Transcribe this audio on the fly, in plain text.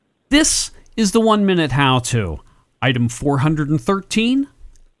This is the 1 Minute How-To. Item 413,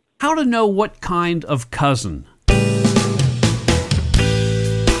 how to know what kind of cousin.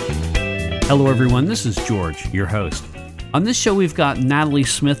 Hello everyone, this is George, your host. On this show we've got Natalie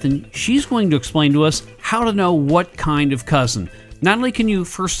Smith, and she's going to explain to us how to know what kind of cousin. Natalie, can you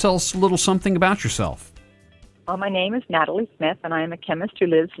first tell us a little something about yourself? Well, my name is Natalie Smith, and I am a chemist who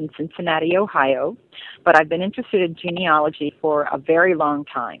lives in Cincinnati, Ohio, but I've been interested in genealogy for a very long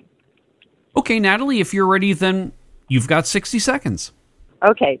time. Okay, Natalie, if you're ready, then you've got 60 seconds.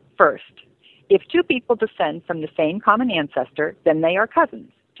 Okay, first, if two people descend from the same common ancestor, then they are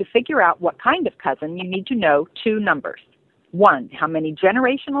cousins. To figure out what kind of cousin, you need to know two numbers. 1, how many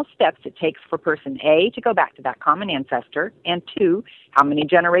generational steps it takes for person A to go back to that common ancestor, and 2, how many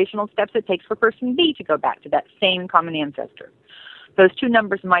generational steps it takes for person B to go back to that same common ancestor. Those two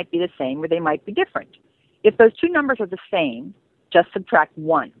numbers might be the same or they might be different. If those two numbers are the same, just subtract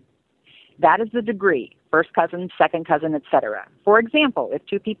 1. That is the degree, first cousin, second cousin, etc. For example, if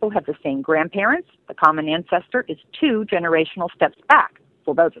two people have the same grandparents, the common ancestor is 2 generational steps back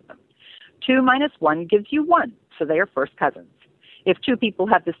for both of them. 2 minus 1 gives you 1, so they are first cousins. If two people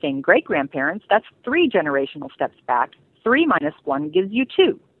have the same great-grandparents, that's 3 generational steps back. 3 minus 1 gives you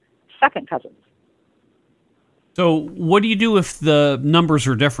 2, second cousins. So what do you do if the numbers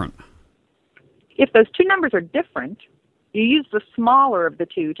are different? If those two numbers are different, you use the smaller of the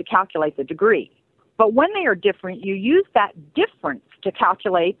two to calculate the degree. But when they are different, you use that difference to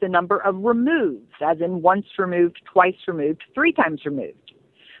calculate the number of removes, as in once removed, twice removed, 3 times removed.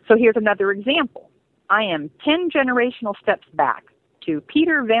 So here's another example. I am 10 generational steps back to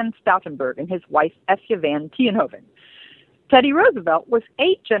Peter van Stoutenberg and his wife Esja van Tienhoven. Teddy Roosevelt was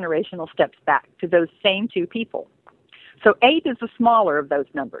 8 generational steps back to those same two people. So 8 is the smaller of those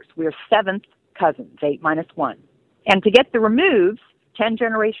numbers. We are 7th cousins, 8 minus 1. And to get the removes, 10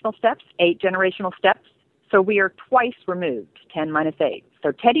 generational steps, 8 generational steps, so we are twice removed, 10 minus 8.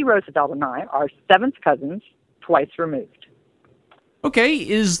 So Teddy Roosevelt and I are 7th cousins, twice removed. Okay,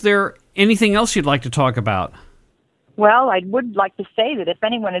 is there anything else you'd like to talk about? Well, I would like to say that if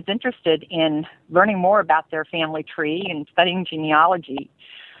anyone is interested in learning more about their family tree and studying genealogy,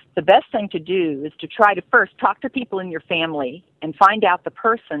 the best thing to do is to try to first talk to people in your family and find out the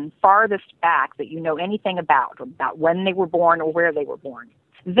person farthest back that you know anything about when they were born or where they were born.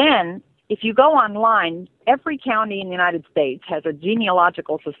 Then, if you go online, every county in the United States has a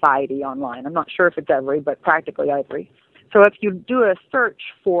genealogical society online. I'm not sure if it's every, but practically every. So if you do a search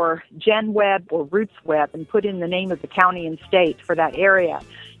for GenWeb or RootsWeb and put in the name of the county and state for that area,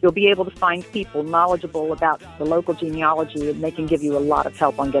 you'll be able to find people knowledgeable about the local genealogy, and they can give you a lot of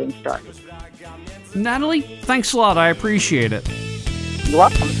help on getting started. Natalie, thanks a lot. I appreciate it. You're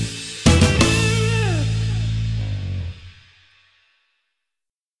welcome.